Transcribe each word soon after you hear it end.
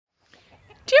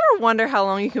ever wonder how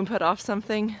long you can put off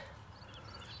something?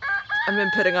 I've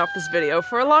been putting off this video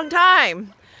for a long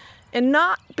time. And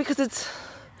not because it's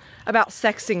about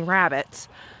sexing rabbits.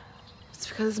 It's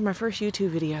because this is my first YouTube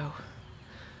video.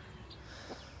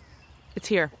 It's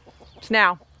here. It's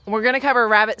now. We're going to cover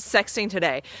rabbit sexting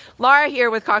today. Laura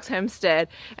here with Cox Homestead,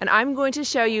 and I'm going to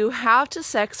show you how to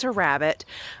sex a rabbit,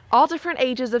 all different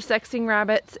ages of sexing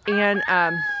rabbits, and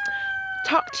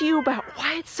talk to you about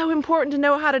why it's so important to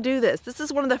know how to do this. This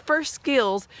is one of the first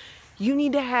skills you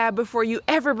need to have before you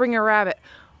ever bring a rabbit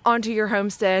onto your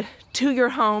homestead, to your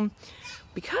home,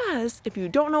 because if you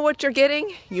don't know what you're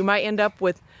getting, you might end up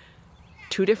with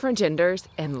 2 different genders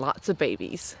and lots of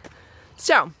babies.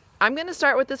 So, I'm going to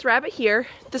start with this rabbit here.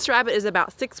 This rabbit is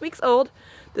about 6 weeks old.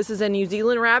 This is a New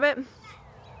Zealand rabbit.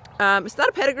 It's not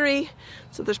a pedigree,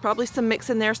 so there's probably some mix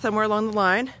in there somewhere along the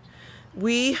line.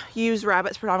 We use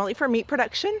rabbits predominantly for meat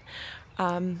production,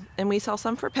 and we sell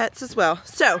some for pets as well.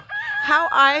 So, how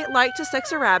I like to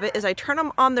sex a rabbit is I turn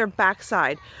them on their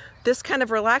backside. This kind of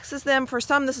relaxes them. For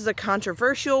some, this is a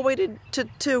controversial way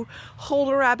to hold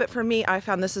a rabbit. For me, I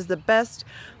found this is the best,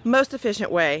 most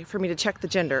efficient way for me to check the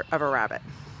gender of a rabbit.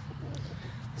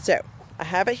 So, I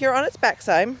have it here on its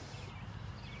backside,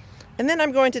 and then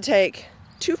I'm going to take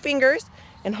 2 fingers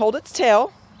and hold its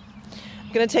tail.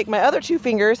 I'm going to take my other 2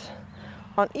 fingers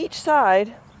on each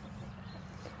side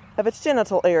of its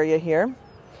genital area here,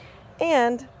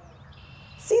 and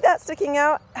see that sticking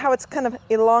out, how it's kind of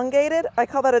elongated? I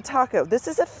call that a taco. This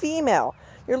is a female.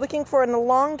 You're looking for an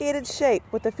elongated shape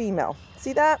with a female.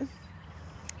 See that?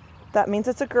 That means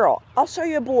it's a girl. I'll show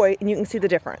you a boy and you can see the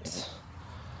difference.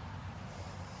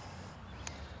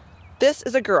 This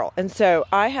is a girl, and so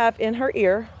I have in her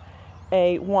ear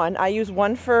a 1. I use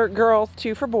 1 for girls,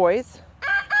 2 for boys,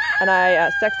 and I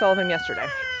sexed all of them yesterday.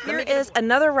 Here is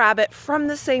another rabbit from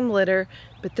the same litter,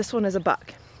 but this one is a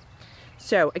buck.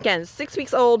 So again, 6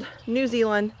 weeks old, New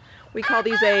Zealand. We call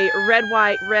these a red,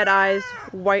 white, red eyes,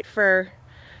 white fur.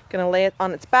 Gonna lay it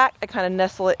on its back. I kind of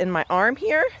nestle it in my arm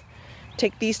here.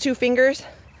 Take these 2 fingers,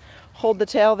 hold the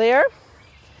tail there.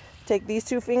 Take these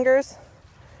 2 fingers,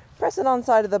 press it on the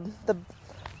side of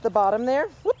the bottom there.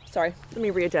 Whoops, sorry, let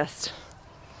me readjust.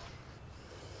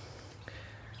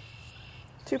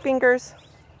 2 fingers,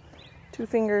 2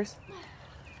 fingers.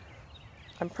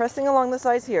 I'm pressing along the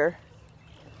sides here.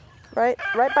 Right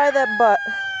by that butt.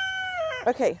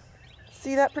 Okay,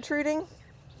 see that protruding?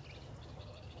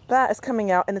 That is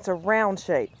coming out, and it's a round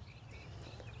shape.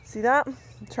 See that?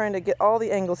 I'm trying to get all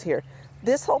the angles here.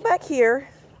 This hole back here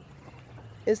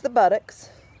is the buttocks,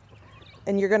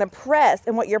 and you're gonna press,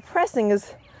 and what you're pressing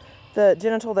is the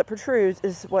genital that protrudes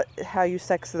is how you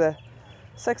sex the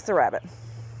rabbit.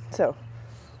 So,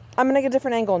 I'm gonna get a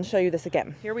different angle and show you this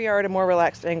again. Here we are at a more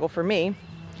relaxed angle for me,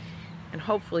 and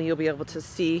hopefully you'll be able to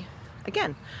see.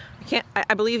 Again,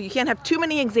 I believe you can't have too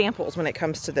many examples when it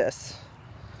comes to this,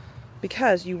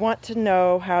 because you want to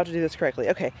know how to do this correctly.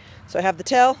 Okay, so I have the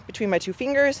tail between my 2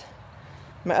 fingers,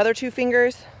 my other 2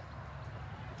 fingers.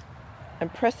 I'm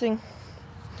pressing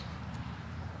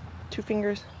 2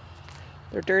 fingers.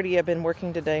 They're dirty. I've been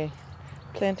working today,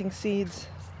 planting seeds.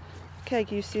 Okay,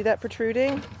 can you see that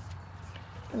protruding?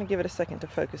 I'm gonna give it a second to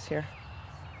focus here.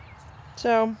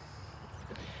 So,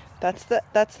 that's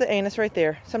the anus right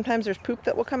there. Sometimes there's poop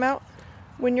that will come out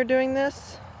when you're doing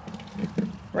this,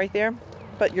 right there.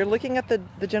 But you're looking at the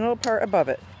genital part above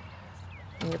it,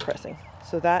 and you're pressing.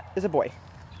 So that is a boy.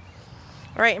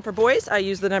 All right, and for boys, I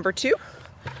use the number 2.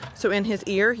 So in his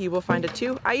ear, you will find a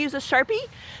 2. I use a Sharpie.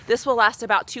 This will last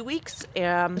about 2 weeks,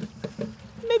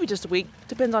 maybe just a week.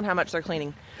 Depends on how much they're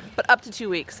cleaning. But up to 2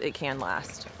 weeks, it can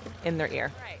last in their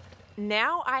ear. Right.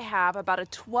 Now I have about a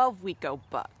 12-week-old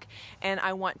buck, and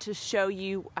I want to show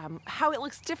you how it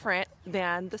looks different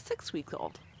than the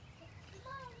 6-week-old.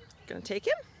 Gonna take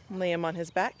him, lay him on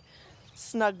his back,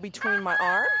 snug between my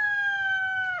arm.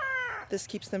 This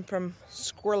keeps them from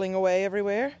squirreling away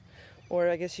everywhere, or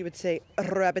I guess you would say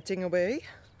rabbiting away.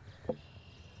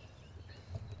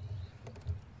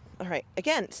 All right,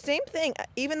 again, same thing,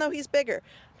 even though he's bigger.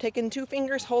 I'm taking 2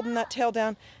 fingers, holding that tail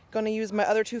down, gonna use my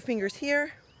other 2 fingers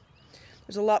here.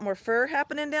 There's a lot more fur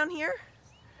happening down here,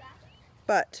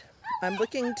 but I'm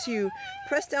looking to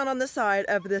press down on the side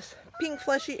of this pink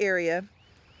fleshy area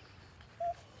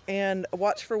and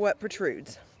watch for what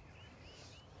protrudes.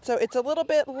 So it's a little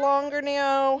bit longer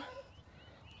now,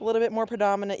 a little bit more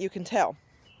predominant, you can tell.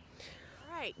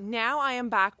 All right, now I am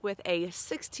back with a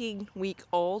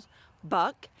 16-week-old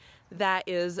buck that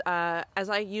is, as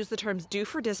I use the terms, due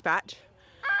for dispatch,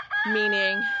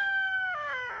 meaning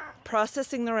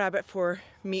processing the rabbit for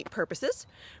meat purposes.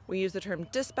 We use the term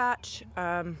dispatch.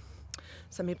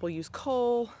 Some people use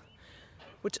cull.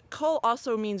 which cull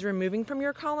also means removing from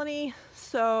your colony.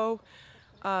 So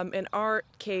in our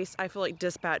case, I feel like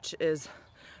dispatch is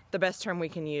the best term we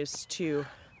can use to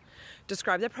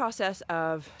describe the process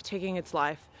of taking its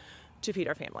life to feed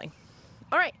our family.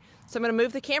 All right, so I'm gonna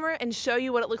move the camera and show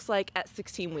you what it looks like at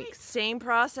 16 weeks. Same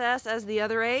process as the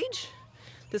other age.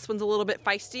 This one's a little bit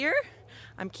feistier.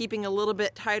 I'm keeping a little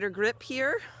bit tighter grip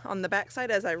here on the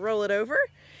backside as I roll it over.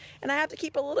 And I have to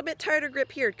keep a little bit tighter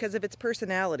grip here because of its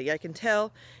personality. I can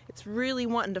tell it's really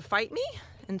wanting to fight me,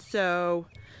 and so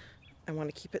I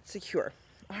want to keep it secure.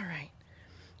 All right.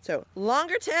 So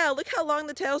longer tail. Look how long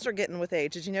the tails are getting with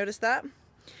age. Did you notice that?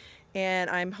 And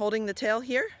I'm holding the tail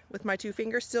here with my 2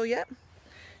 fingers still yet.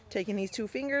 Taking these 2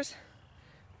 fingers,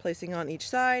 placing on each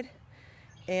side,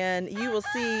 and you will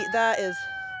see that is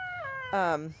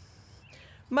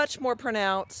much more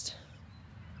pronounced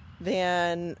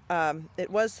than it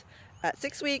was at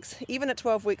 6 weeks. Even at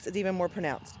 12 weeks, it's even more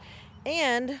pronounced.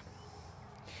 And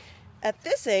at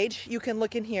this age, you can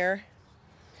look in here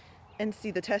and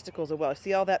see the testicles as well.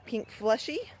 See all that pink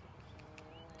fleshy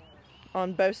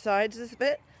on both sides of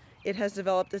it? It has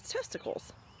developed its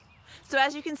testicles. So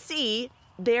as you can see,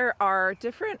 there are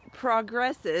different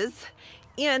progresses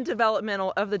in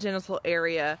developmental of the genital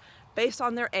area based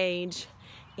on their age,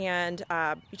 and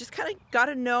you just kind of got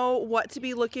to know what to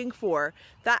be looking for.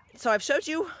 So I've showed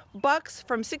you bucks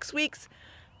from 6 weeks,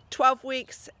 12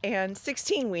 weeks, and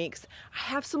 16 weeks. I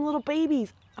have some little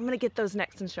babies. I'm gonna get those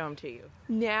next and show them to you.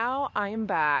 Now I am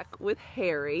back with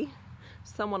Harry.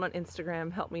 Someone on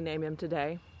Instagram helped me name him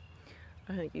today.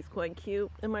 I think he's quite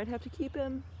cute. I might have to keep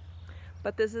him.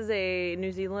 But this is a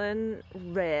New Zealand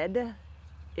red-ish.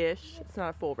 It's not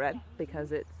a full red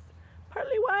because it's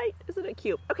partly white. Isn't it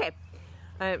cute? Okay,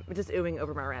 I'm just oohing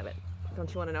over my rabbit.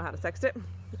 Don't you want to know how to sex it?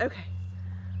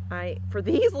 Okay. For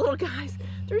these little guys,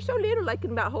 they're so little, I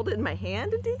can about hold it in my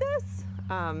hand and do this.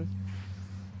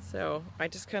 So I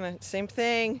just kind of, same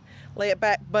thing, lay it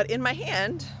back, but in my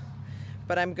hand.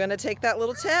 But I'm gonna take that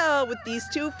little tail with these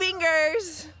 2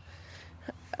 fingers.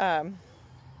 And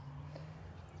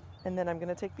then I'm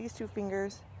gonna take these 2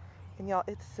 fingers, and y'all,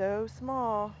 it's so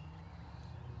small.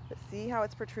 But see how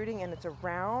it's protruding, and it's a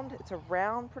round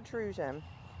protrusion.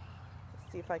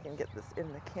 Let's see if I can get this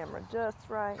in the camera just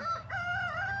right.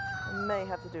 I may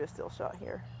have to do a still shot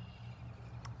here.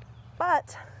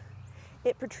 But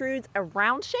it protrudes a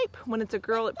round shape. When it's a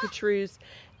girl, it protrudes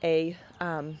a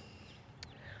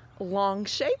long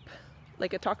shape,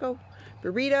 like a taco.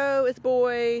 Burrito is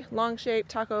boy, long shape,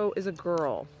 taco is a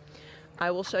girl. I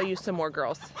will show you some more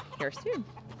girls here soon.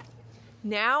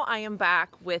 Now I am back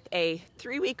with a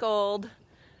 3-week-old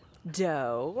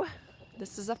doe.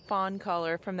 This is a fawn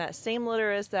color from that same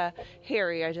litter as the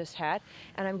Harry I just had.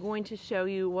 And I'm going to show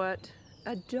you what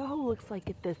a doe looks like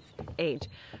at this age.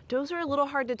 Does are a little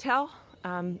hard to tell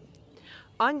on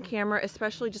camera,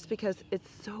 especially just because it's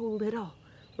so little.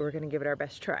 But we're gonna give it our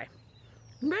best try.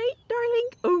 Right, darling?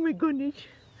 Oh my goodness.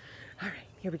 All right,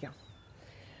 here we go.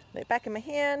 Lay it back in my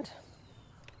hand.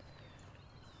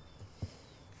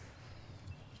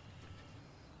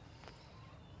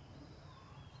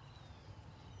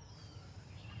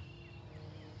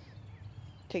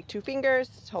 Take 2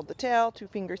 fingers, hold the tail, 2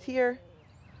 fingers here.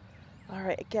 All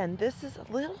right, again, this is a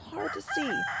little hard to see,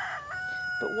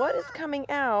 but what is coming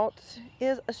out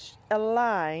is a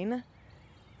line.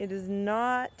 It is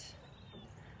not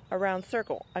a round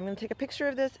circle. I'm going to take a picture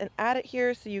of this and add it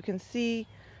here so you can see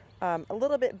a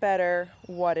little bit better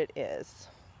what it is.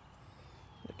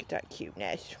 Look at that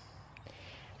cuteness.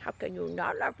 How can you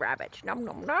not love rabbits? Nom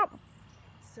nom nom.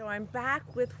 So I'm back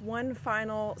with one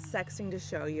final sexing to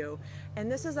show you, and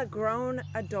this is a grown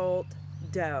adult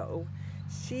doe.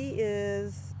 She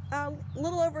is a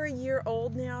little over a year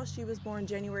old now. She was born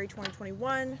January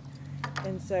 2021,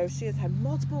 and so she has had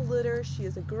multiple litters. She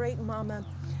is a great mama.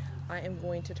 I am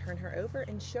going to turn her over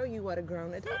and show you what a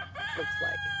grown adult looks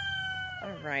like.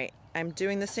 All right, I'm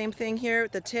doing the same thing here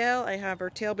with the tail. I have her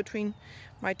tail between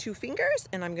my 2 fingers,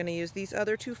 and I'm going to use these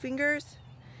other 2 fingers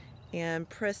and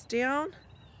press down,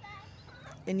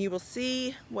 and you will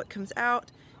see what comes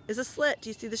out is a slit. Do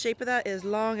you see the shape of that? It is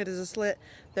long, it is a slit.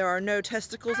 There are no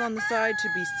testicles on the side to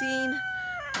be seen.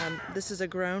 This is a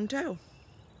grown doe.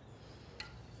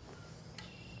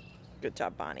 Good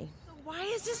job, Bonnie. Why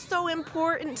is this so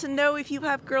important to know if you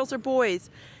have girls or boys?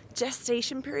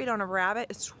 Gestation period on a rabbit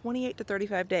is 28 to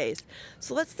 35 days.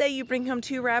 So let's say you bring home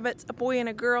 2 rabbits, a boy and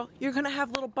a girl, you're gonna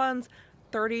have little buns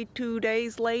 32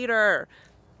 days later.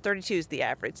 32 is the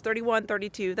average. 31,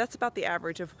 32, that's about the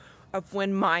average of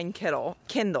when mine kindle.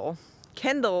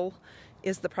 Kindle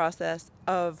is the process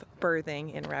of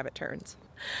birthing in rabbit terns.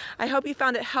 I hope you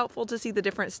found it helpful to see the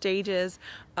different stages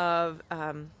of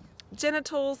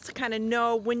genitals, to kind of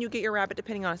know when you get your rabbit,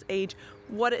 depending on its age,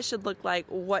 what it should look like,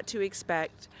 what to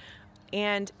expect.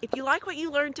 And if you like what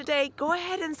you learned today, go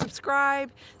ahead and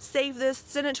subscribe, save this,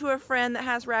 send it to a friend that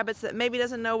has rabbits that maybe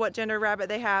doesn't know what gender rabbit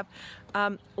they have.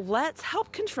 Let's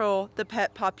help control the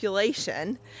pet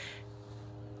population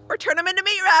or turn them into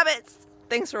meat rabbits.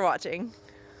 Thanks for watching.